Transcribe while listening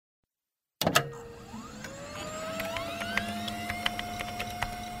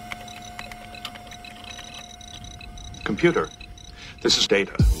Computer, this is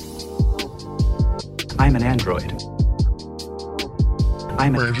data. I'm an android.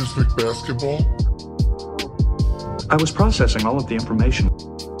 I'm Rangers McBasketball. I was processing all of the information.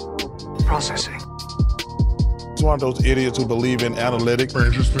 processing. It's one of those idiots who believe in analytics.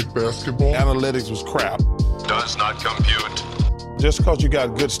 Rangers McBasketball. Analytics was crap. Does not compute. Just because you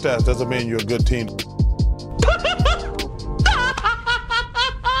got good stats doesn't mean you're a good team.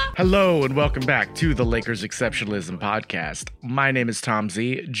 Hello and welcome back to the Lakers Exceptionalism Podcast. My name is Tom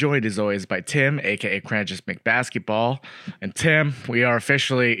Z, joined as always by Tim, aka Cranches McBasketball. And Tim, we are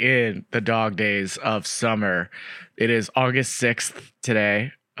officially in the dog days of summer. It is August 6th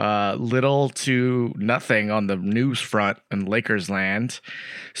today. Little to nothing on the news front in Lakers land.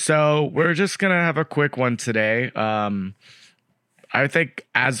 So we're just going to have a quick one today. I think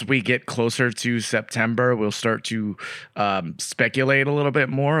as we get closer to September, we'll start to speculate a little bit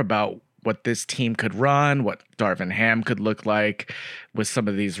more about what this team could run, what Darvin Ham could look like with some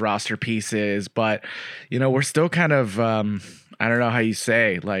of these roster pieces. But, you know, we're still kind of, I don't know how you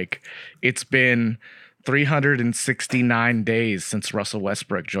say, like, it's been 369 days since Russell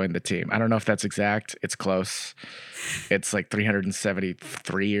Westbrook joined the team. I don't know if that's exact. It's close. It's like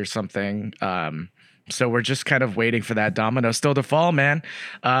 373 or something. So we're just kind of waiting for that domino still to fall, man.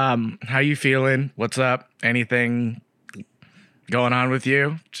 How you feeling? What's up? Anything going on with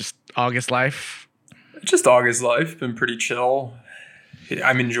you? Just August life? Just August life. Been pretty chill.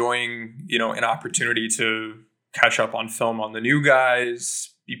 I'm enjoying, an opportunity to catch up on film on the new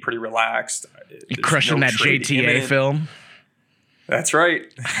guys, be pretty relaxed. You crushing that JTA imminent. Film? That's right.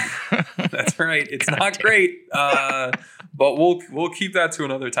 That's right. It's not great. But we'll keep that to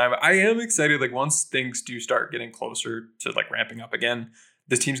another time. I am excited. Like once things do start getting closer to like ramping up again,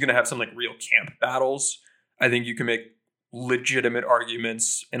 this team's going to have some like real camp battles. I think you can make legitimate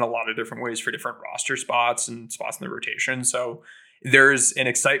arguments in a lot of different ways for different roster spots and spots in the rotation. So there's an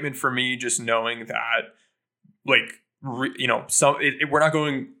excitement for me just knowing that like, we're not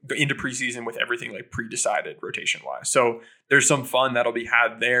going into preseason with everything like pre-decided rotation wise. So there's some fun that'll be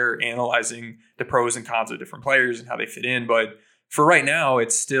had there analyzing the pros and cons of different players and how they fit in. But for right now,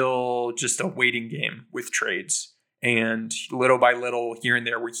 it's still just a waiting game with trades. And little by little, here and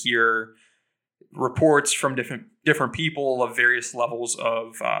there, we hear reports from different people of various levels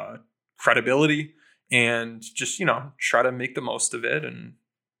of credibility, and just try to make the most of it and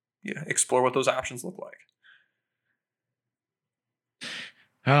explore what those options look like.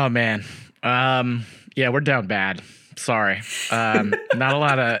 Oh man. Yeah, we're down bad. Sorry. Not a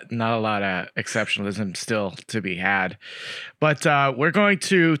lot of exceptionalism still to be had. But we're going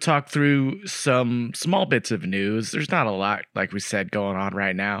to talk through some small bits of news. There's not a lot, like we said, going on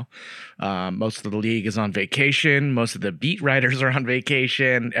right now. Most of the league is on vacation. Most of the beat writers are on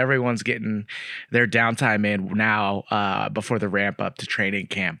vacation. Everyone's getting their downtime in now before the ramp up to training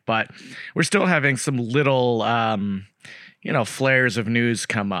camp. But we're still having some little flares of news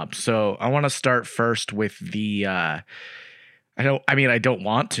come up. So I want to start first with the, I don't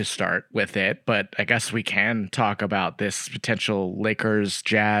want to start with it, but I guess we can talk about this potential Lakers,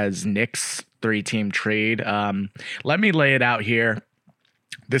 Jazz, Knicks 3-team trade. Let me lay it out here.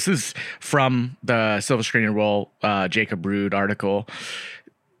 This is from the Silver Screen and Roll, Jacob Rude article.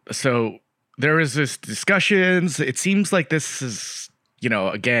 So there is this discussions. It seems like this is,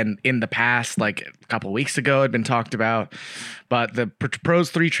 again, in the past, like a couple of weeks ago, had been talked about. But the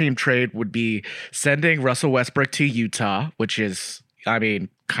proposed 3-team trade would be sending Russell Westbrook to Utah, which is,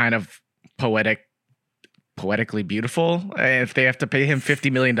 kind of poetically beautiful. If they have to pay him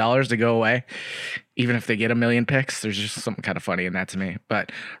 $50 million to go away, even if they get 1 million picks, there's just something kind of funny in that to me.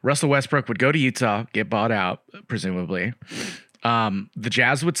 But Russell Westbrook would go to Utah, get bought out, presumably. The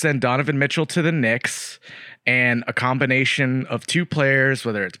Jazz would send Donovan Mitchell to the Knicks, and a combination of 2 players,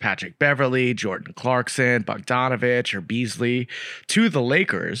 whether it's Patrick Beverley, Jordan Clarkson, Bogdanovich, or Beasley, to the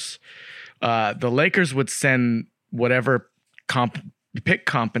Lakers. The Lakers would send whatever pick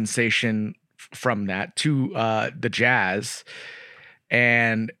compensation from that to the Jazz,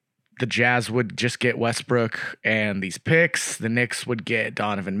 and the Jazz would just get Westbrook and these picks. The Knicks would get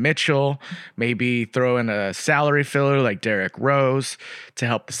Donovan Mitchell, maybe throw in a salary filler like Derrick Rose to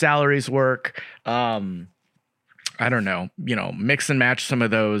help the salaries work. I don't know, mix and match some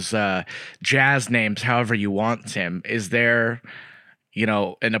of those Jazz names however you want, Tim. Is there,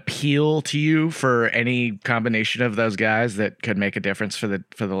 an appeal to you for any combination of those guys that could make a difference for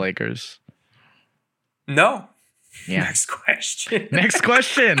the Lakers? No. Yeah. Next question. Next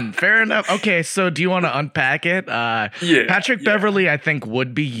question. Fair enough. Okay, so do you want to unpack it? Patrick Beverley, I think,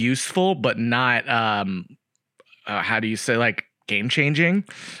 would be useful, but not, how do you say, like, game changing.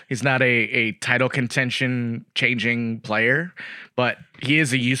 He's not a title contention changing player, but he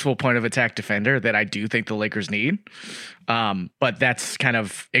is a useful point of attack defender that I do think the Lakers need. But that's kind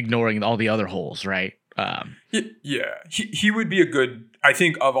of ignoring all the other holes, right? He would be a good, I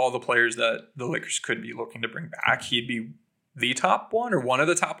think, of all the players that the Lakers could be looking to bring back, he'd be the top one or one of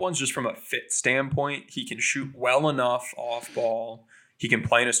the top ones just from a fit standpoint. He can shoot well enough off ball. He can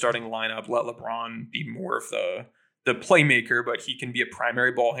play in a starting lineup, let LeBron be more of the playmaker, but he can be a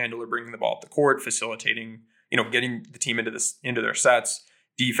primary ball handler, bringing the ball up the court, facilitating, getting the team into their sets.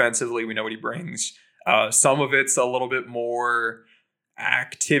 Defensively, we know what he brings. Some of it's a little bit more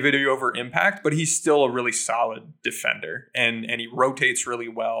activity over impact, but he's still a really solid defender, and he rotates really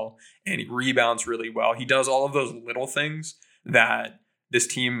well and he rebounds really well. He does all of those little things that this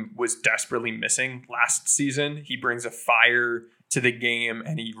team was desperately missing last season. He brings a fire to the game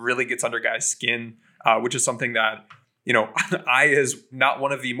and he really gets under guys' skin, which is something that, I, as not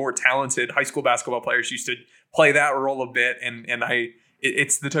one of the more talented high school basketball players, used to play that role a bit. And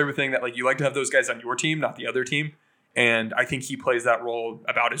it's the type of thing that, like, you like to have those guys on your team, not the other team. And I think he plays that role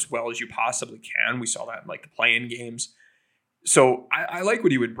about as well as you possibly can. We saw that in like the play-in games. So I like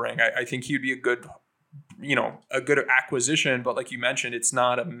what he would bring. I think he would be a good acquisition. But like you mentioned, it's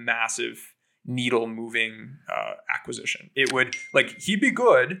not a massive needle moving acquisition. It would, like, he'd be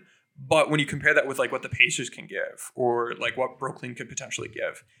good. But when you compare that with like what the Pacers can give or like what Brooklyn could potentially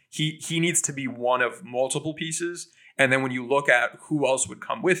give, he needs to be one of multiple pieces. And then when you look at who else would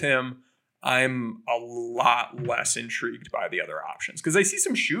come with him, I'm a lot less intrigued by the other options because I see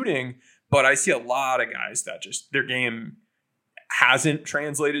some shooting, but I see a lot of guys that just their game hasn't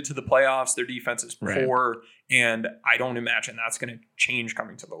translated to the playoffs. Their defense is poor, and I don't imagine that's going to change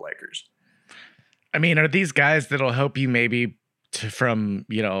coming to the Lakers. I mean, are these guys that'll help you maybe from,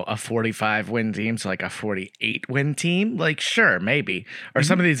 a 45 win team to like a 48 win team? Like, sure, maybe. Are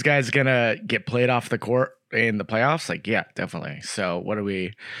some of these guys going to get played off the court in the playoffs? Like, yeah, definitely. So what are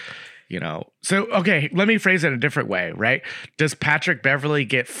we... okay, let me phrase it a different way, right? Does Patrick Beverley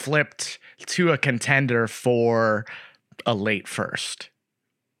get flipped to a contender for a late first?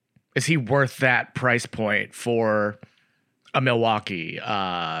 Is he worth that price point for a Milwaukee,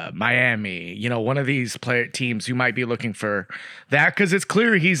 Miami, one of these teams who might be looking for that? Because it's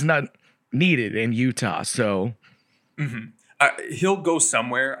clear he's not needed in Utah, so... Mm-hmm. He'll go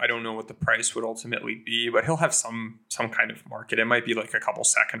somewhere. I don't know what the price would ultimately be, but he'll have some kind of market. It might be like a couple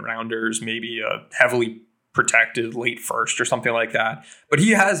second rounders, maybe a heavily protected late first or something like that. But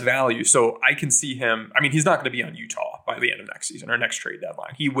he has value, so I can see him. I mean, he's not going to be on Utah by the end of next season or next trade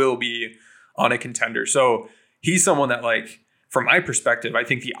deadline. He will be on a contender. So he's someone that, like, from my perspective, I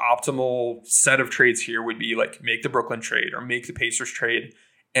think the optimal set of trades here would be like make the Brooklyn trade or make the Pacers trade,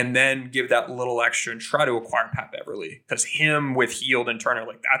 and then give that little extra and try to acquire Pat Beverley, because him with Hield and Turner,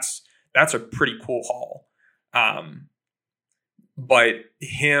 like that's a pretty cool haul. But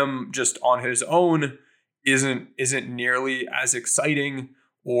him just on his own isn't nearly as exciting,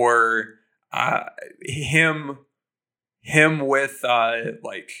 or him with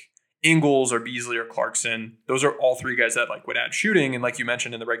like Ingles or Beasley or Clarkson. Those are all three guys that like would add shooting, and like you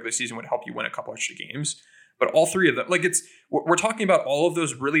mentioned in the regular season would help you win a couple extra games. But all three of them, like, we're talking about all of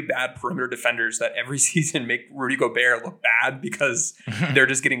those really bad perimeter defenders that every season make Rudy Gobert look bad because they're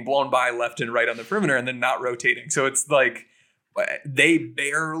just getting blown by left and right on the perimeter and then not rotating. So it's like they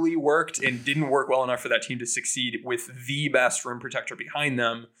barely worked and didn't work well enough for that team to succeed with the best rim protector behind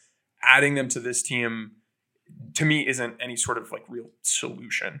them. Adding them to this team, to me, isn't any sort of like real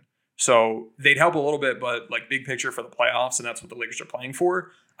solution. So they'd help a little bit, but like big picture for the playoffs, and that's what the Lakers are playing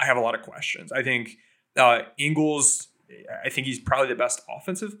for, I have a lot of questions. I think Ingles, I think he's probably the best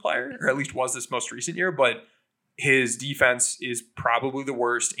offensive player, or at least was this most recent year, but his defense is probably the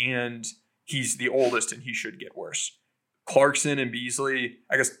worst, and he's the oldest, and he should get worse. Clarkson and Beasley,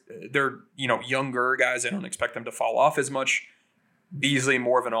 I guess they're, younger guys. I don't expect them to fall off as much. Beasley,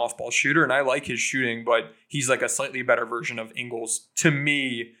 more of an off-ball shooter, and I like his shooting, but he's like a slightly better version of Ingles to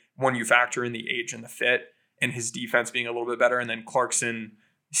me when you factor in the age and the fit and his defense being a little bit better. And then Clarkson,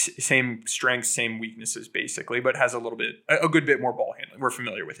 same strengths, same weaknesses, basically, but has a good bit more ball handling. We're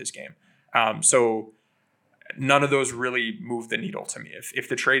familiar with his game. So none of those really move the needle to me. If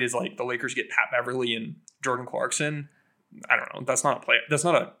the trade is like the Lakers get Pat Beverley and Jordan Clarkson, I don't know. That's not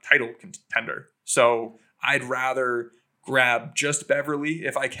a title contender. So I'd rather grab just Beverley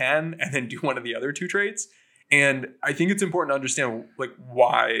if I can, and then do one of the other two trades. And I think it's important to understand like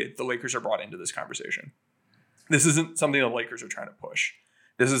why the Lakers are brought into this conversation. This isn't something the Lakers are trying to push.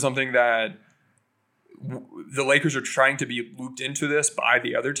 This is something that the Lakers are trying to be looped into this by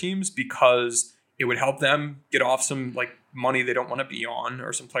the other teams because It would help them get off some like money they don't want to be on,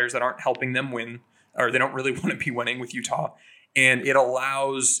 or some players that aren't helping them win, or they don't really want to be winning with Utah. And it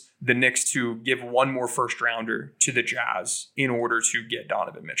allows the Knicks to give one more first rounder to the Jazz in order to get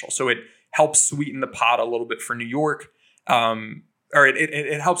Donovan Mitchell. So it helps sweeten the pot a little bit for New York. Or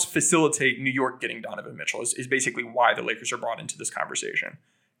it helps facilitate New York getting Donovan Mitchell is basically why the Lakers are brought into this conversation.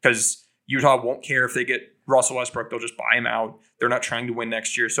 Because Utah won't care if they get Russell Westbrook. They'll just buy him out. They're not trying to win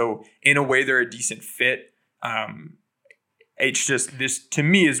next year. So in a way, they're a decent fit. It's just, this to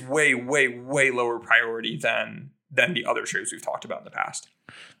me is way, way, way lower priority than the other trades we've talked about in the past.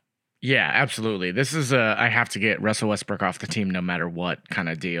 Yeah, absolutely. This is I have to get Russell Westbrook off the team no matter what kind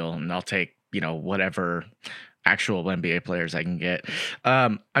of deal, and I'll take, whatever actual NBA players I can get.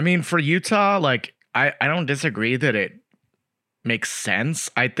 I mean, for Utah, like I don't disagree that it makes sense.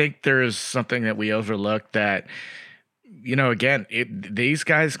 I think there's something that we overlooked that, again, these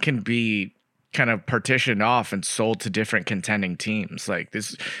guys can be kind of partitioned off and sold to different contending teams. Like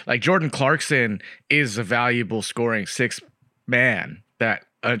Jordan Clarkson is a valuable scoring sixth man that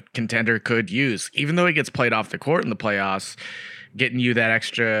a contender could use, even though he gets played off the court in the playoffs, getting you that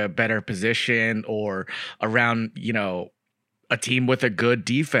extra better position or around, a team with a good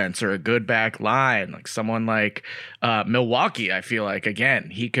defense or a good back line, like someone like Milwaukee. I feel like, again,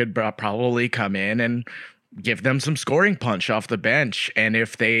 he could probably come in and give them some scoring punch off the bench. And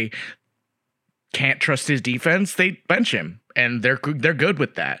if they can't trust his defense, they bench him, and they're good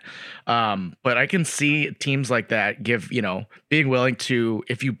with that. But I can see teams like that being willing to,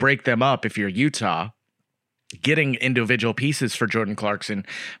 if you break them up, if you're Utah, getting individual pieces for Jordan Clarkson,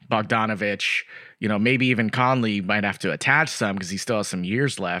 Bogdanovich, maybe even Conley might have to attach some because he still has some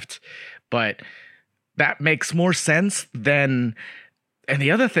years left. But that makes more sense than. And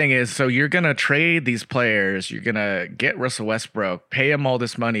the other thing is, so you're going to trade these players, you're going to get Russell Westbrook, pay him all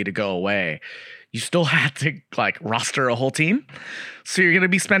this money to go away. You still had to roster a whole team. So you're going to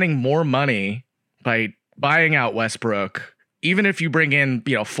be spending more money by buying out Westbrook. Even if you bring in,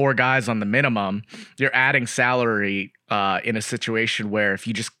 4 guys on the minimum, you're adding salary in a situation where if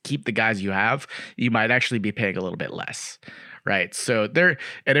you just keep the guys you have, you might actually be paying a little bit less. Right. So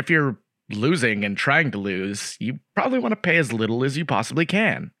and if you're losing and trying to lose, you probably want to pay as little as you possibly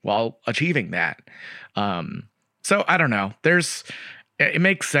can while achieving that. So I don't know. It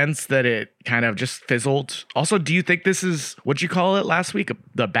makes sense that it kind of just fizzled. Also, do you think this is, what'd you call it last week?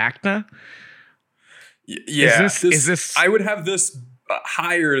 The BACNA? Yeah. Is this? I would have this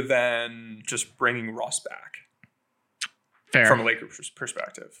higher than just bringing Russ back. Fair. From a Lakers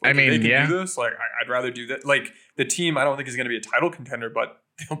perspective. I mean, if they can yeah. do this, I'd rather do that. Like, the team, I don't think is going to be a title contender, but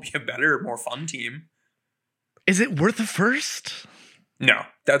they'll be a better, more fun team. Is it worth a first? No,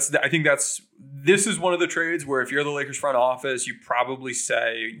 I think this is one of the trades where if you're the Lakers front office, you probably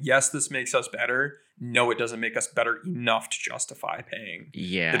say, yes, this makes us better. No, it doesn't make us better enough to justify paying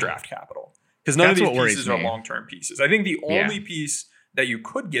the draft capital. Because none of these pieces are long-term pieces. I think the only piece that you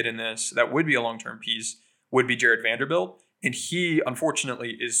could get in this that would be a long-term piece would be Jared Vanderbilt. And he,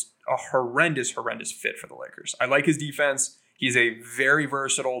 unfortunately, is a horrendous fit for the Lakers. I like his defense. He's a very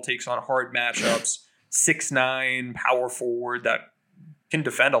versatile, takes on hard matchups, 6'9", power forward that can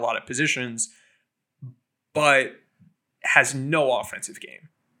defend a lot of positions, but has no offensive game.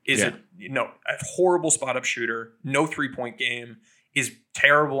 A horrible spot-up shooter, no three-point game, is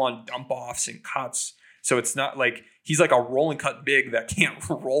terrible on dump-offs and cuts. So it's not like he's like a roll and cut big that can't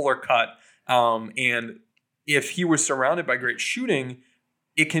roll or cut. And if he was surrounded by great shooting,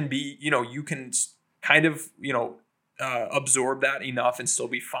 it can be, you can kind of, absorb that enough and still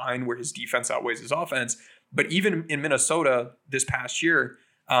be fine where his defense outweighs his offense. But even in Minnesota this past year,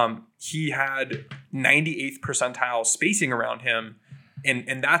 he had 98th percentile spacing around him.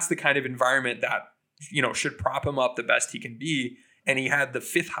 And that's the kind of environment that, should prop him up the best he can be. And he had the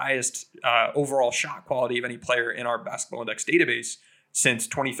 5th highest overall shot quality of any player in our basketball index database since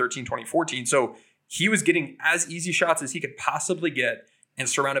 2013, 2014. So he was getting as easy shots as he could possibly get and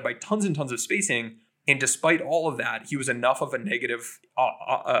surrounded by tons and tons of spacing. And despite all of that, he was enough of a negative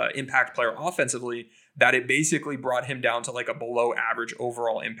impact player offensively that it basically brought him down to like a below average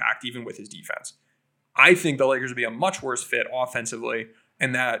overall impact, even with his defense. I think the Lakers would be a much worse fit offensively,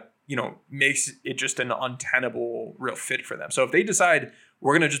 and that, makes it just an untenable real fit for them. So if they decide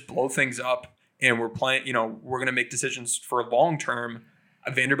we're going to just blow things up and we're playing, we're going to make decisions for long term,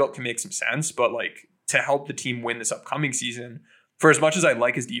 Vanderbilt can make some sense, but to help the team win this upcoming season, for as much as I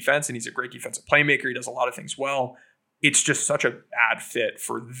like his defense and he's a great defensive playmaker, he does a lot of things well, it's just such a bad fit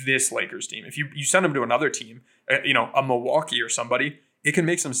for this Lakers team. If you send him to another team, a Milwaukee or somebody, it can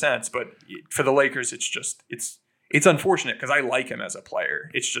make some sense. But for the Lakers, it's unfortunate because I like him as a player.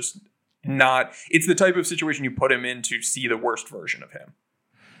 It's just it's the type of situation you put him in to see the worst version of him.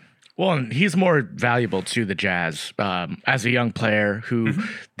 Well, and he's more valuable to the Jazz as a young player who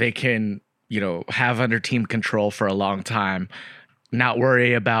they can, have under team control for a long time, not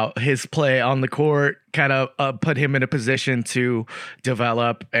worry about his play on the court, kind of put him in a position to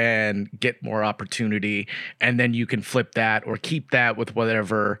develop and get more opportunity. And then you can flip that or keep that with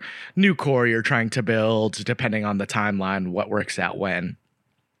whatever new core you're trying to build, depending on the timeline, what works out when.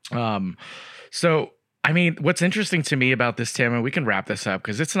 So, I mean, what's interesting to me about this, Tim, and we can wrap this up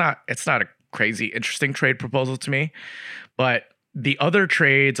because it's not a crazy interesting trade proposal to me, but the other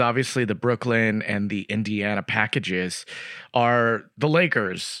trades, obviously the Brooklyn and the Indiana packages, are the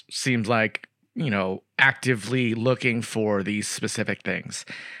Lakers seems like, actively looking for these specific things.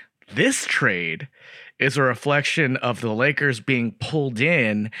 This trade is a reflection of the Lakers being pulled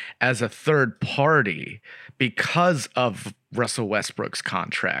in as a third party because of Russell Westbrook's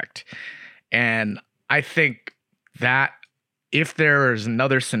contract. And I think that if there is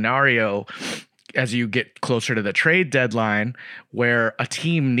another scenario as you get closer to the trade deadline where a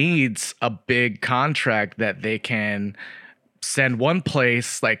team needs a big contract that they can send one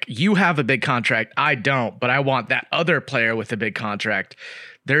place, like you have a big contract, I don't, but I want that other player with a big contract.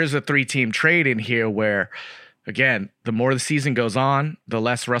 There's a 3-team trade in here where, again, the more the season goes on, the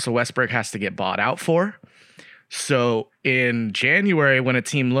less Russell Westbrook has to get bought out for. So in January, when a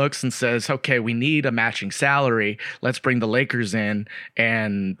team looks and says, okay, we need a matching salary, let's bring the Lakers in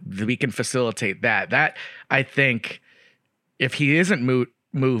and we can facilitate that. That, I think, if he isn't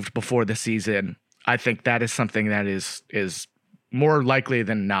moved before the season, I think that is something that is more likely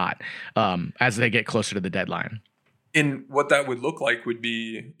than not as they get closer to the deadline. And what that would look like would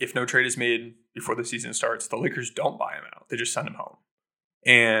be if no trade is made before the season starts, the Lakers don't buy him out. They just send him home.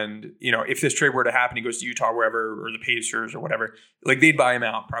 And, if this trade were to happen, he goes to Utah, wherever, or the Pacers or whatever, like they'd buy him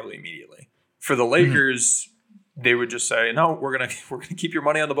out probably immediately. For the Lakers, they would just say, no, we're going to keep your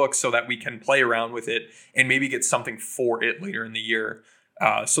money on the books so that we can play around with it and maybe get something for it later in the year.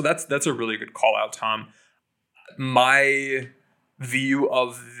 So that's a really good call out, Tom. My view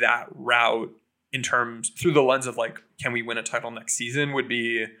of that route through the lens of like, can we win a title next season would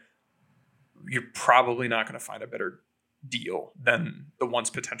be, you're probably not going to find a better deal than the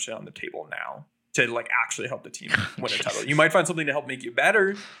ones potentially on the table now to like actually help the team win a title. You might find something to help make you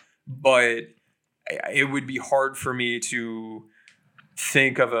better, but it would be hard for me to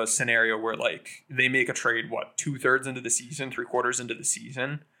think of a scenario where like they make a trade, 2/3 into the season, 3/4 into the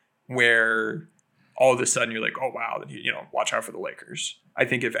season, where all of a sudden you're like, oh wow, watch out for the Lakers. I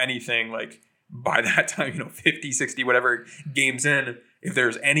think if anything, like by that time, 50, 60, whatever games in, if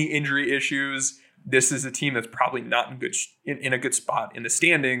there's any injury issues, this is a team that's probably not in a good spot in the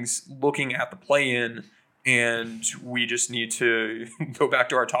standings looking at the play-in, and we just need to go back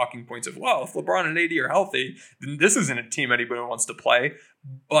to our talking points of, well, if LeBron and AD are healthy, then this isn't a team anybody wants to play.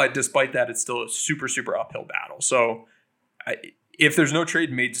 But despite that, it's still a super, super uphill battle. So if there's no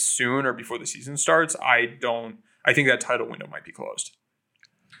trade made soon or before the season starts, I think that title window might be closed.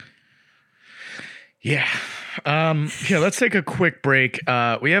 Yeah. Let's take a quick break.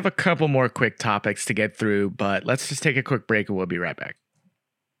 We have a couple more quick topics to get through, but let's just take a quick break and we'll be right back.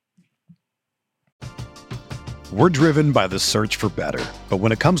 We're driven by the search for better. But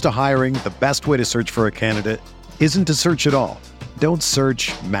when it comes to hiring, the best way to search for a candidate isn't to search at all. Don't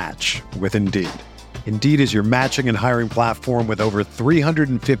search, match with Indeed. Indeed is your matching and hiring platform with over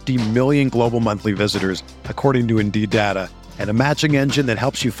 350 million global monthly visitors, according to Indeed data, and a matching engine that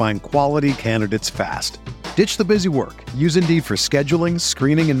helps you find quality candidates fast. Ditch the busy work. Use Indeed for scheduling,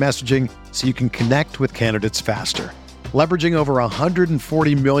 screening, and messaging so you can connect with candidates faster. Leveraging over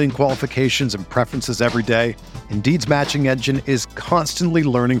 140 million qualifications and preferences every day, Indeed's matching engine is constantly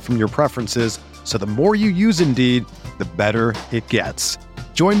learning from your preferences, so the more you use Indeed, the better it gets.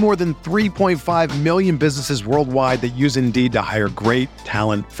 Join more than 3.5 million businesses worldwide that use Indeed to hire great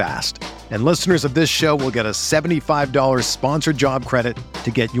talent fast. And listeners of this show will get a $75 sponsored job credit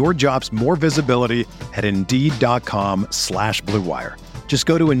to get your jobs more visibility at Indeed.com/Blue Wire. Just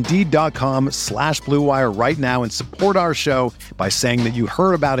go to Indeed.com/Blue Wire right now and support our show by saying that you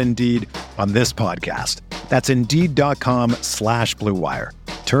heard about Indeed on this podcast. That's Indeed.com/Blue Wire.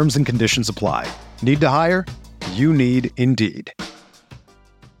 Terms and conditions apply. Need to hire? You need Indeed.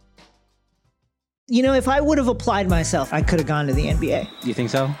 If I would have applied myself, I could have gone to the NBA. You think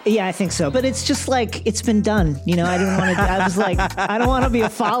so? Yeah, I think so. But it's just like, it's been done. I didn't want to, I was like, I don't want to be a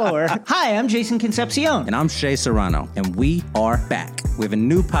follower. Hi, I'm Jason Concepcion. And I'm Shea Serrano. And we are back. We have a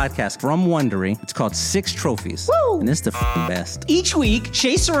new podcast from Wondery. It's called Six Trophies. Woo! And it's the best. Each week,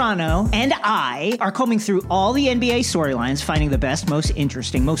 Shea Serrano and I are combing through all the NBA storylines, finding the best, most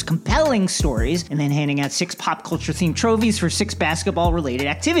interesting, most compelling stories, and then handing out 6 pop culture-themed trophies for 6 basketball-related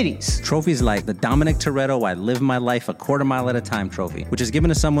activities. Trophies like the Dominic Toretto I Live My Life a Quarter Mile at a Time trophy, which is given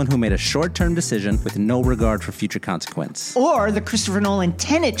to someone who made a short-term decision with no regard for future consequence. Or the Christopher Nolan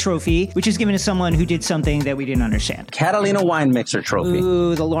Tenet Trophy, which is given to someone who did something that we didn't understand. Catalina Wine Mixer trophy.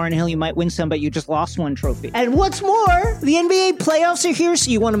 Ooh, the Lauryn Hill, you might win some, but you just lost one trophy. And what's more, the NBA playoffs are here,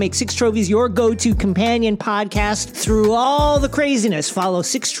 so you want to make 6 Trophies your go-to companion podcast through all the craziness. Follow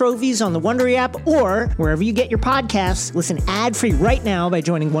 6 Trophies on the Wondery app or wherever you get your podcasts. Listen ad-free right now by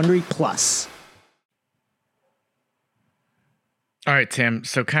joining Wondery Plus. All right, Tim.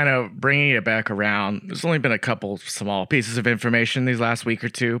 So kind of bringing it back around, there's only been a couple small pieces of information these last week or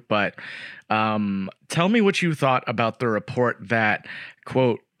two, but tell me what you thought about the report that,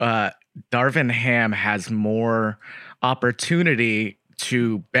 quote, Darvin Ham has more opportunity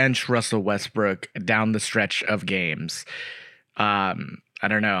to bench Russell Westbrook down the stretch of games. I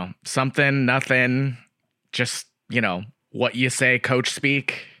don't know. Something, nothing, just, what you say, coach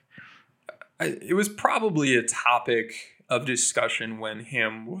speak. It was probably a topic of discussion when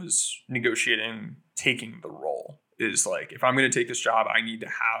Ham was negotiating taking the role. Is like, if I'm going to take this job, I need to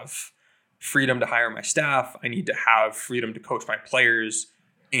have freedom to hire my staff. I need to have freedom to coach my players.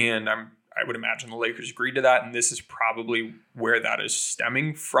 And I would imagine the Lakers agreed to that. And this is probably where that is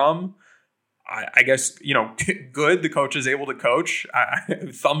stemming from. I guess, good. The coach is able to coach.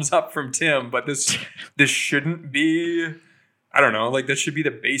 Thumbs up from Tim, but this shouldn't be, I don't know, like this should be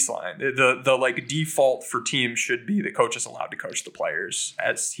the baseline. The like default for teams should be the coach is allowed to coach the players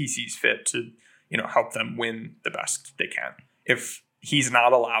as he sees fit to, help them win the best they can. If he's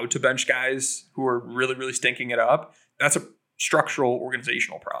not allowed to bench guys who are really, really stinking it up, that's a structural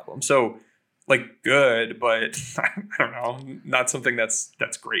organizational problem. So like good, but I don't know, not something that's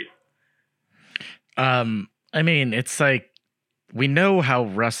great. I mean, it's like, we know how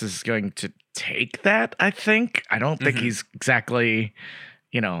Russ is going to take that, I think. I don't think he's exactly,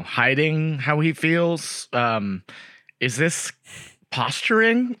 hiding how he feels. Is this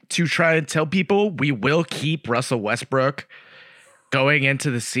posturing to try and tell people we will keep Russell Westbrook going into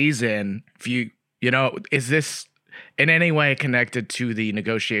the season? If is this in any way connected to the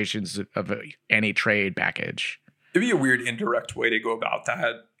negotiations of any trade package? It'd be a weird indirect way to go about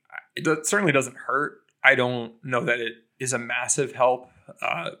that. It certainly doesn't hurt. I don't know that it is a massive help.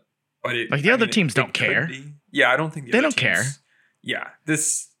 But the other teams don't care. Yeah, I don't think they don't care. Yeah,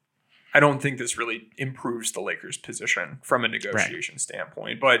 I don't think this really improves the Lakers' position from a negotiation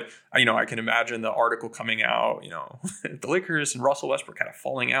standpoint. But I can imagine the article coming out. The Lakers and Russell Westbrook had a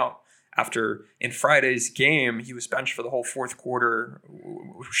falling out after in Friday's game he was benched for the whole fourth quarter,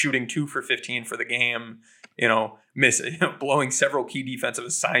 shooting 2 for 15 for the game. Blowing several key defensive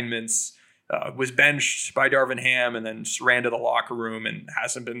assignments. Was benched by Darvin Ham and then just ran to the locker room and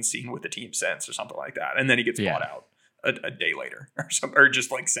hasn't been seen with the team since or something like that. And then he gets bought out a day later or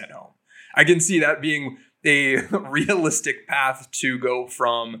just like sent home. I can see that being a realistic path to go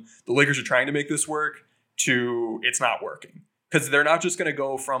from the Lakers are trying to make this work to it's not working. Because they're not just going to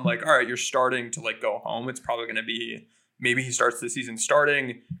go from like, all right, you're starting to like go home. It's probably going to be maybe he starts the season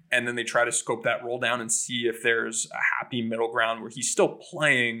starting and then they try to scope that roll down and see if there's a happy middle ground where he's still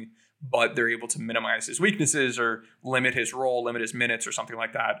playing, but they're able to minimize his weaknesses or limit his role, limit his minutes or something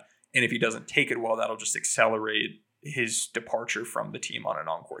like that. And if he doesn't take it well, that'll just accelerate his departure from the team on an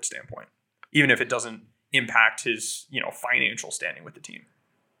on-court standpoint, even if it doesn't impact his, financial standing with the team.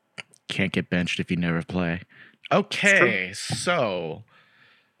 Can't get benched if you never play. Okay, so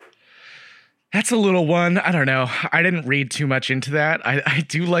that's a little one. I don't know. I didn't read too much into that. I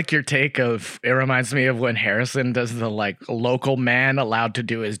do like your take of, it reminds me of when Harrison does the like local man allowed to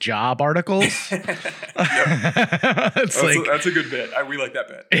do his job articles. That's a good bit. We like that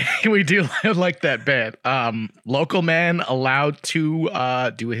bit. We do like that bit. Local man allowed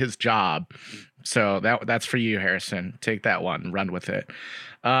to do his job. So that's for you, Harrison. Take that one, run with it.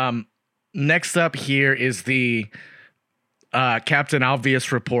 Next up here is the Captain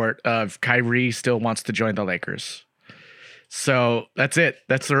Obvious report of Kyrie still wants to join the Lakers. So that's it.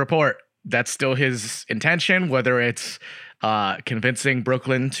 That's the report. That's still his intention, whether it's convincing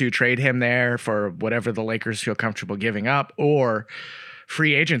Brooklyn to trade him there for whatever the Lakers feel comfortable giving up or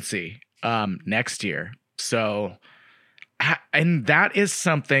free agency next year. So, and that is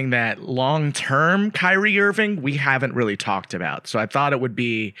something that long-term Kyrie Irving, we haven't really talked about. So I thought it would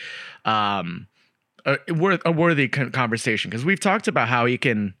be a worthy conversation because we've talked about how he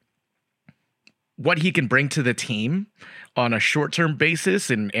can what he can bring to the team on a short-term basis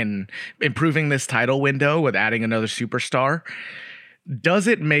and improving this title window with adding another superstar, does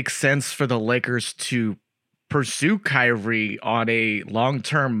it make sense for the Lakers to pursue Kyrie on a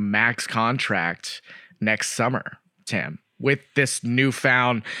long-term max contract next summer, Tim, with this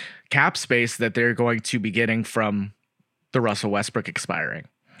newfound cap space that they're going to be getting from the Russell Westbrook expiring?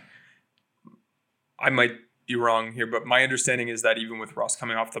 I might be wrong here, but my understanding is that even with Russ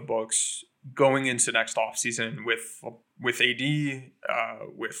coming off the books, going into next offseason with AD,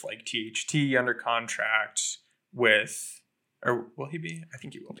 with like THT under contract, or will he be? I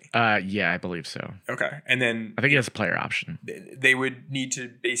think he will be. Yeah, I believe so. Okay. And then I think he has a player option. They would need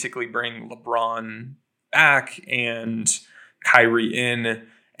to basically bring LeBron back and Kyrie in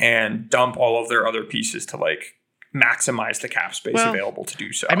and dump all of their other pieces to like maximize the cap space available to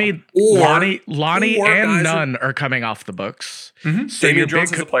do so. I mean, Lonnie and Nunn are coming off the books. Mm-hmm. So Damian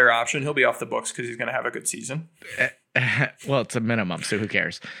Jones is a player option. He'll be off the books because he's going to have a good season. Well, it's a minimum, so who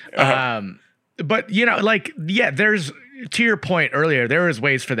cares? Uh-huh. But, there's, to your point earlier, there is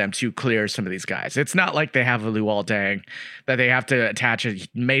ways for them to clear some of these guys. It's not like they have a Luol Deng that they have to attach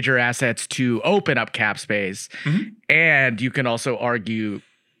major assets to open up cap space. Mm-hmm. And you can also argue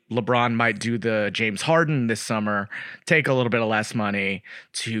LeBron might do the James Harden this summer, take a little bit of less money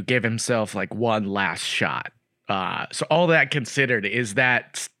to give himself like one last shot. So all that considered, is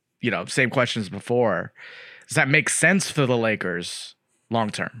that, same questions before, does that make sense for the Lakers long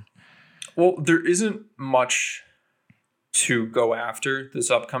term? Well, there isn't much to go after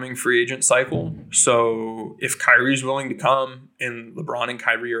this upcoming free agent cycle. So if Kyrie's willing to come and LeBron and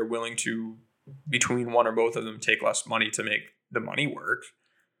Kyrie are willing to, between one or both of them, take less money to make the money work,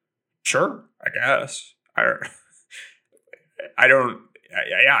 sure, I guess.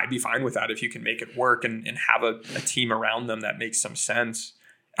 I'd be fine with that if you can make it work and have a team around them that makes some sense.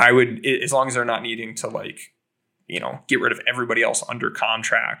 I would, as long as they're not needing to get rid of everybody else under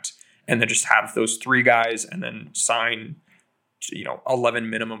contract and then just have those three guys and then sign, 11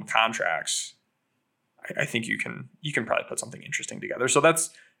 minimum contracts. I think you can probably put something interesting together. So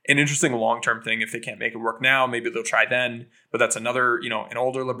that's an interesting long-term thing. If they can't make it work now, maybe they'll try then. But that's another, an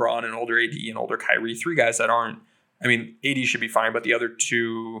older LeBron, an older AD, an older Kyrie, three guys that aren't. I mean, AD should be fine, but the other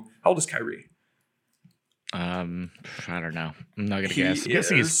two, how old is Kyrie? I don't know. I'm not gonna guess. I'm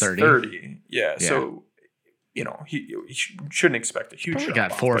guessing he's 30. 30. Yeah. So, he shouldn't expect a huge. Probably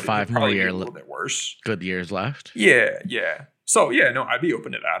got 4 or 5 more years. A little bit worse. Good years left. Yeah. So I'd be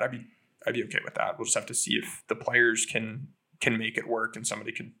open to that. I'd be okay with that. We'll just have to see if the players can make it work and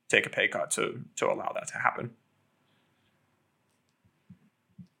somebody can take a pay cut to allow that to happen.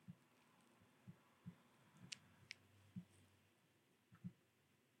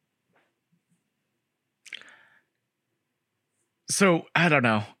 So I don't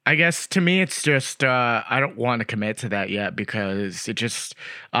know. I guess to me, it's just I don't want to commit to that yet because it just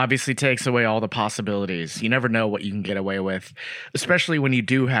obviously takes away all the possibilities. You never know what you can get away with, especially when you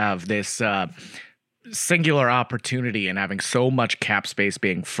do have this singular opportunity and having so much cap space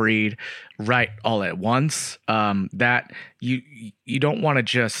being freed right all at once. That you don't want to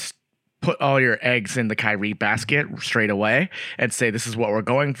just put all your eggs in the Kyrie basket straight away and say, this is what we're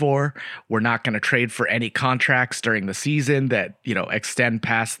going for. We're not going to trade for any contracts during the season that, extend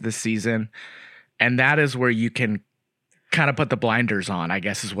past this season. And that is where you can kind of put the blinders on, I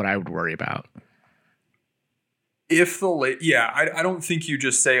guess, is what I would worry about. I don't think you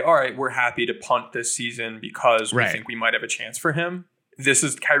just say, all right, we're happy to punt this season because we think we might have a chance for him. This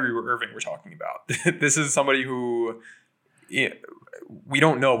is Kyrie Irving we're talking about. This is somebody who we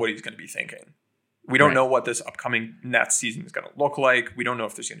don't know what he's going to be thinking. We don't know what this upcoming Nets season is going to look like. We don't know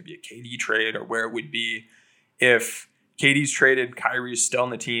if there's going to be a KD trade or where it would be. If KD's traded, Kyrie's still on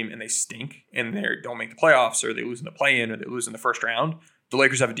the team and they stink and they don't make the playoffs or they lose in the play-in or they lose in the first round, the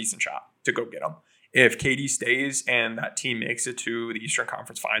Lakers have a decent shot to go get him. If KD stays and that team makes it to the Eastern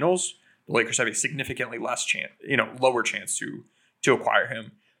Conference Finals, the Lakers have a significantly less chance, lower chance to acquire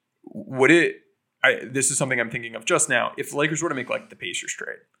him. This is something I'm thinking of just now. If the Lakers were to make like the Pacers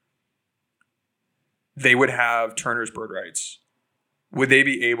trade, they would have Turner's bird rights. Would they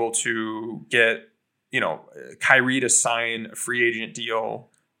be able to get, Kyrie to sign a free agent deal,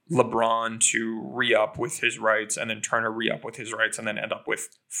 LeBron to re-up with his rights, and then Turner re-up with his rights, and then end up with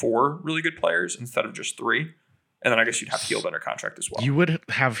 4 really good players instead of just 3? And then I guess you'd have Hield under contract as well. You would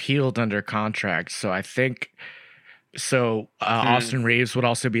have Hield under contract. So I think Austin Reeves would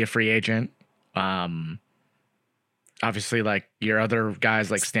also be a free agent. Obviously, like your other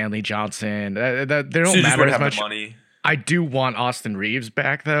guys like Stanley Johnson, they don't matter as much. Money. I do want Austin Reeves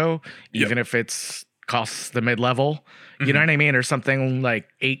back though, even if it's costs the mid-level. You know what I mean, or something like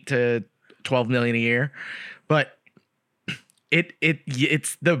 8 to $12 million a year, but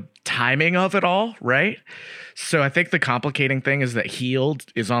it's the timing of it all, right? So I think the complicating thing is that Hield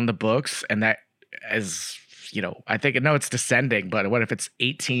is on the books, and that as I think it's descending, but what if it's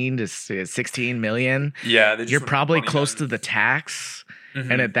 18 to 16 million? Yeah, you're probably close to the tax,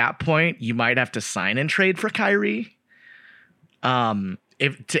 and at that point, you might have to sign and trade for Kyrie. And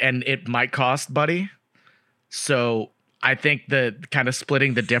it might cost Buddy. So I think the kind of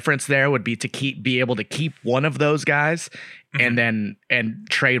splitting the difference there would be to be able to keep one of those guys and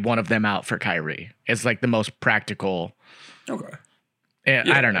trade one of them out for Kyrie. It's like the most practical. Okay. Yeah,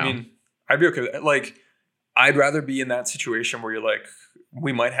 I don't know. I mean, I'd be okay with that. Like, I'd rather be in that situation where you're like,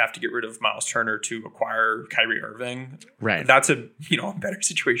 we might have to get rid of Miles Turner to acquire Kyrie Irving. Right. That's a better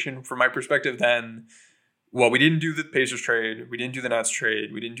situation from my perspective than, well, we didn't do the Pacers trade, we didn't do the Nets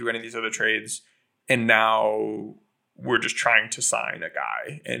trade, we didn't do any of these other trades, and now we're just trying to sign a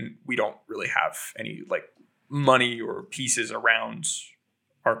guy, and we don't really have any like money or pieces around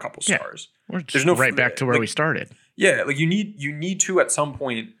our couple stars. We're just right back to where we started. Yeah, like you need to at some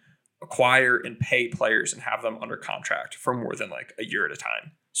point acquire and pay players and have them under contract for more than like a year at a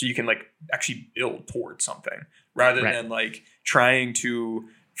time, so you can like actually build towards something rather than like trying to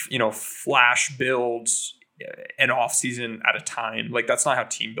flash builds an off season at a time. Like, that's not how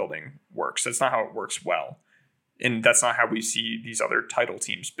team building works. That's not how it works well, and that's not how we see these other title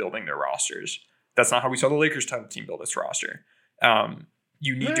teams building their rosters. That's not how we saw the Lakers title team build its roster.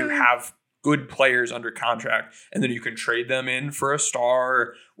 You need to have good players under contract, and then you can trade them in for a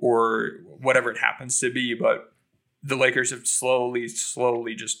star or whatever it happens to be. But the Lakers have slowly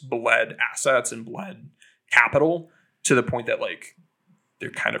just bled assets and bled capital to the point that like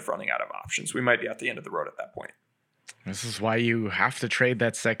they're kind of running out of options. We might be at the end of the road at that point. This is why you have to trade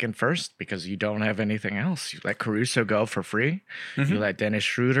that second first, because you don't have anything else. You let Caruso go for free. You let Dennis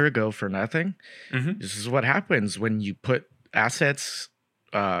Schroeder go for nothing. This is what happens when you put assets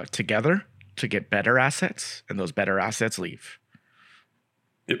together to get better assets, and those better assets leave.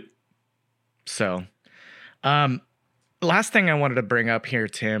 Yep. So, last thing I wanted to bring up here,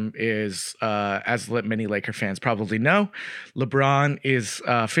 Tim, is as many Laker fans probably know, LeBron is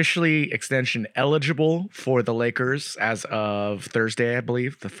officially extension eligible for the Lakers as of Thursday, I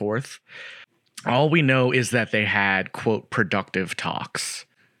believe, the 4th. All we know is that they had, quote, productive talks.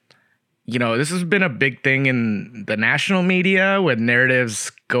 This has been a big thing in the national media, with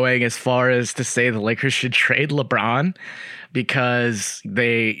narratives going as far as to say the Lakers should trade LeBron because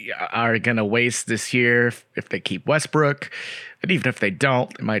they are going to waste this year if they keep Westbrook. But even if they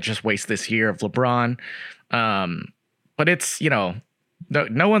don't, they might just waste this year of LeBron. But it's, no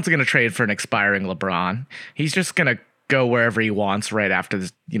one's going to trade for an expiring LeBron. He's just going to go wherever he wants right after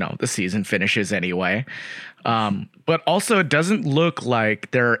the season finishes anyway. But also, it doesn't look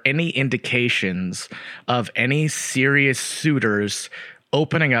like there are any indications of any serious suitors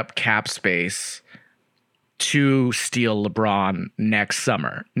opening up cap space to steal LeBron next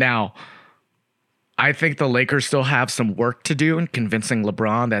summer. Now, I think the Lakers still have some work to do in convincing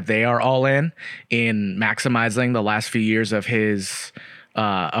LeBron that they are all in maximizing the last few years of his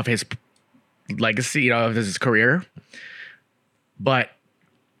legacy, of his career. But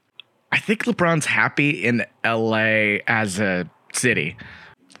I think LeBron's happy in LA as a city.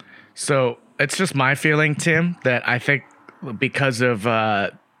 So it's just my feeling, Tim, that I think because of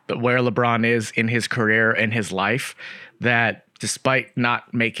where LeBron is in his career and his life, that despite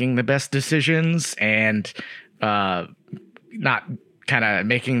not making the best decisions and not kind of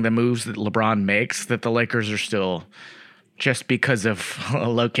making the moves that LeBron makes, that the Lakers are still, just because of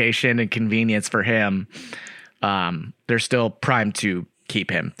location and convenience for him, they're still primed to keep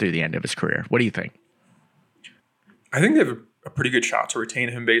him through the end of his career. What do you think? I think they have a pretty good shot to retain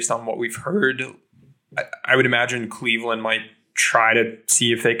him based on what we've heard. I would imagine Cleveland might try to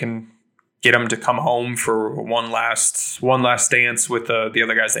see if they can get him to come home for one last dance with the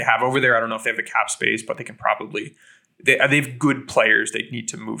other guys they have over there. I don't know if they have the cap space, but they can probably they have good players. They need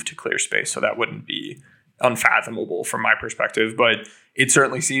to move to clear space, so that wouldn't be unfathomable from my perspective. But it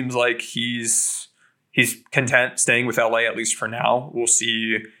certainly seems like he's content staying with LA, at least for now. We'll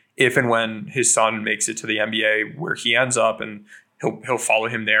see if and when his son makes it to the NBA where he ends up, and he'll follow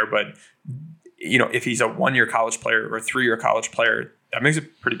him there. But if he's a 1-year college player or a 3-year college player, that makes a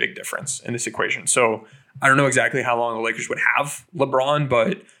pretty big difference in this equation. So I don't know exactly how long the Lakers would have LeBron,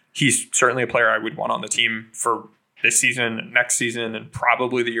 but he's certainly a player I would want on the team for this season, next season, and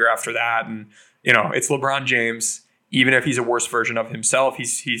probably the year after that. And it's LeBron James. Even if he's a worse version of himself,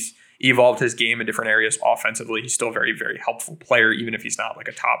 he's evolved his game in different areas offensively. He's still a very, very helpful player, even if he's not like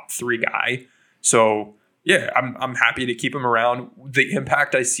a top 3 guy. So yeah, I'm happy to keep him around. The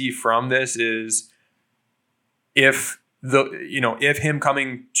impact I see from this is if him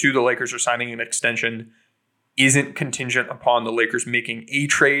coming to the Lakers or signing an extension isn't contingent upon the Lakers making a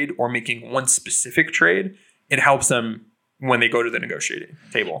trade or making one specific trade, it helps them when they go to the negotiating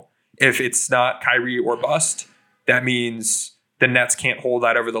table. If it's not Kyrie or bust, that means the Nets can't hold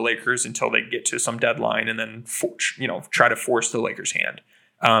that over the Lakers until they get to some deadline and then try to force the Lakers' hand.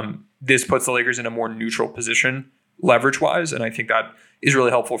 This puts the Lakers in a more neutral position leverage-wise, and I think that is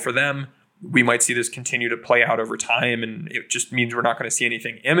really helpful for them. We might see this continue to play out over time, and it just means we're not going to see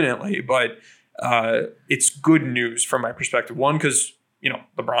anything imminently, but it's good news from my perspective. One, because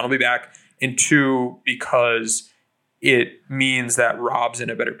LeBron will be back, and two, because it means that Rob's in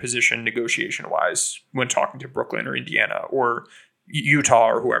a better position negotiation-wise when talking to Brooklyn or Indiana or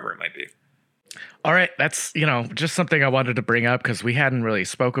Utah or whoever it might be. All right, that's just something I wanted to bring up because we hadn't really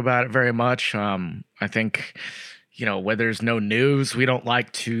spoke about it very much. I think when there's no news, we don't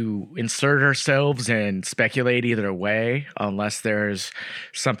like to insert ourselves and speculate either way unless there's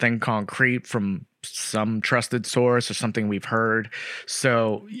something concrete from some trusted source or something we've heard.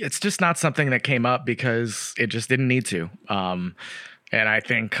 So it's just not something that came up because it just didn't need to. And I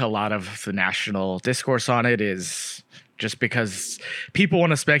think a lot of the national discourse on it is just because people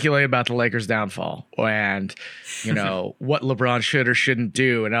want to speculate about the Lakers' downfall and, what LeBron should or shouldn't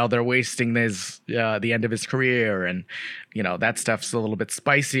do and how they're wasting the end of his career. And, that stuff's a little bit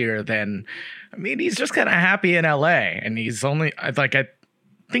spicier than, he's just kind of happy in LA and he's only I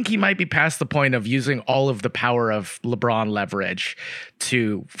think he might be past the point of using all of the power of LeBron leverage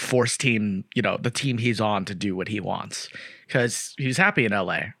to force the team he's on to do what he wants because he's happy in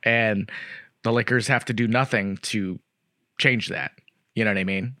LA and the Lakers have to do nothing to change that. You know what I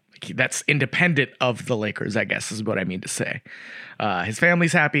mean? That's independent of the Lakers, I guess is what I mean to say. His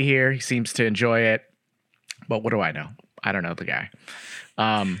family's happy here. He seems to enjoy it. But what do I know? I don't know the guy.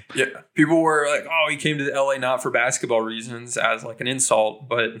 Yeah, people were like, "Oh, he came to the LA not for basketball reasons," as like an insult.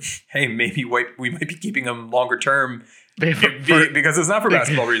 But hey, maybe we might be keeping him longer term because it's not for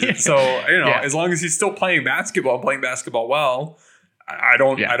basketball reasons. So as long as he's still playing basketball, playing basketball well, I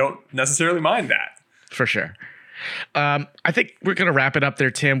don't necessarily mind that for sure. I think we're going to wrap it up there,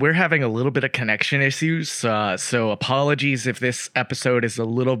 Tim. We're having a little bit of connection issues, so apologies if this episode is a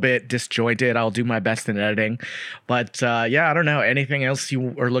little bit disjointed. I'll do my best in editing. But I don't know. Anything else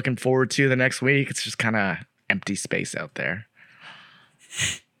you are looking forward to the next week? It's just kind of empty space out there.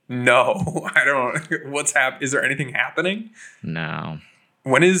 No, I don't. What's happening? Is there anything happening? No.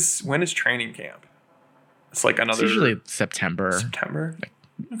 When is training camp? It's like another. It's usually September.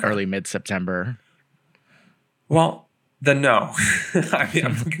 Early mid-September. Well, then no.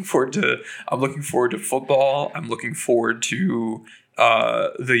 I'm looking forward to football. I'm looking forward to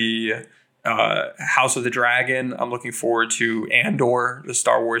the House of the Dragon. I'm looking forward to Andor, the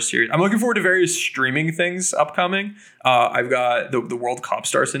Star Wars series. I'm looking forward to various streaming things upcoming. I've got the World Cup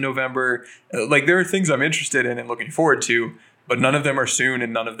starts in November. There are things I'm interested in and looking forward to, but none of them are soon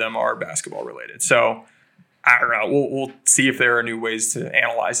and none of them are basketball related. So I don't know. We'll see if there are new ways to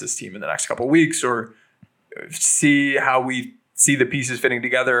analyze this team in the next couple of weeks or see how we see the pieces fitting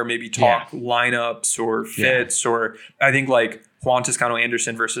together, or maybe talk lineups or fits, or I think like Juan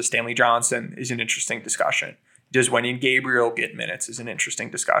Toscano-Anderson versus Stanley Johnson is an interesting discussion. Does Wenyen Gabriel get minutes is an interesting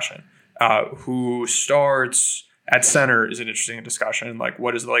discussion. Who starts at center is an interesting discussion. Like,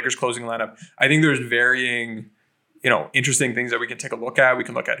 what is the Lakers closing lineup? I think there's varying, interesting things that we can take a look at. We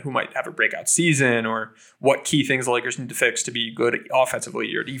can look at who might have a breakout season or what key things the Lakers need to fix to be good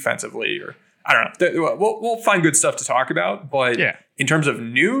offensively or defensively, or I don't know. We'll find good stuff to talk about, but in terms of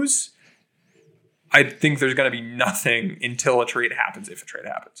news, I think there's going to be nothing until a trade happens, if a trade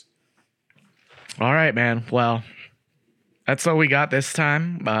happens. All right, man. Well, that's all we got this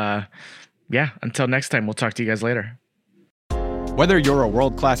time. Until next time, we'll talk to you guys later. Whether you're a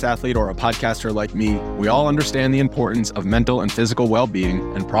world-class athlete or a podcaster like me, we all understand the importance of mental and physical well-being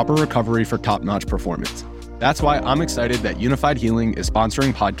and proper recovery for top-notch performance. That's why I'm excited that Unified Healing is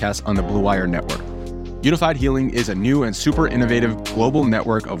sponsoring podcasts on the Blue Wire Network. Unified Healing is a new and super innovative global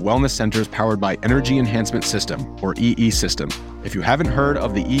network of wellness centers powered by Energy Enhancement System, or EE System. If you haven't heard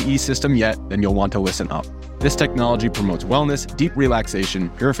of the EE System yet, then you'll want to listen up. This technology promotes wellness, deep relaxation,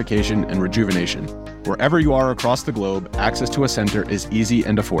 purification, and rejuvenation. Wherever you are across the globe, access to a center is easy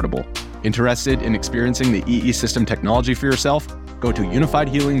and affordable. Interested in experiencing the EE System technology for yourself? Go to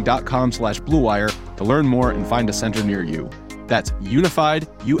unifiedhealing.com/bluewire to learn more and find a center near you. That's unified,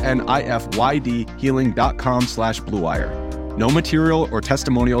 UNIFYD, healing.com/bluewire. No material or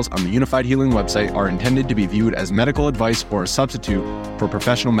testimonials on the Unified Healing website are intended to be viewed as medical advice or a substitute for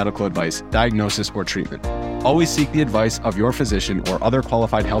professional medical advice, diagnosis, or treatment. Always seek the advice of your physician or other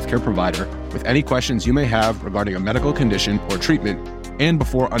qualified healthcare provider with any questions you may have regarding a medical condition or treatment and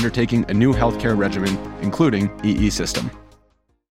before undertaking a new healthcare regimen, including EE system.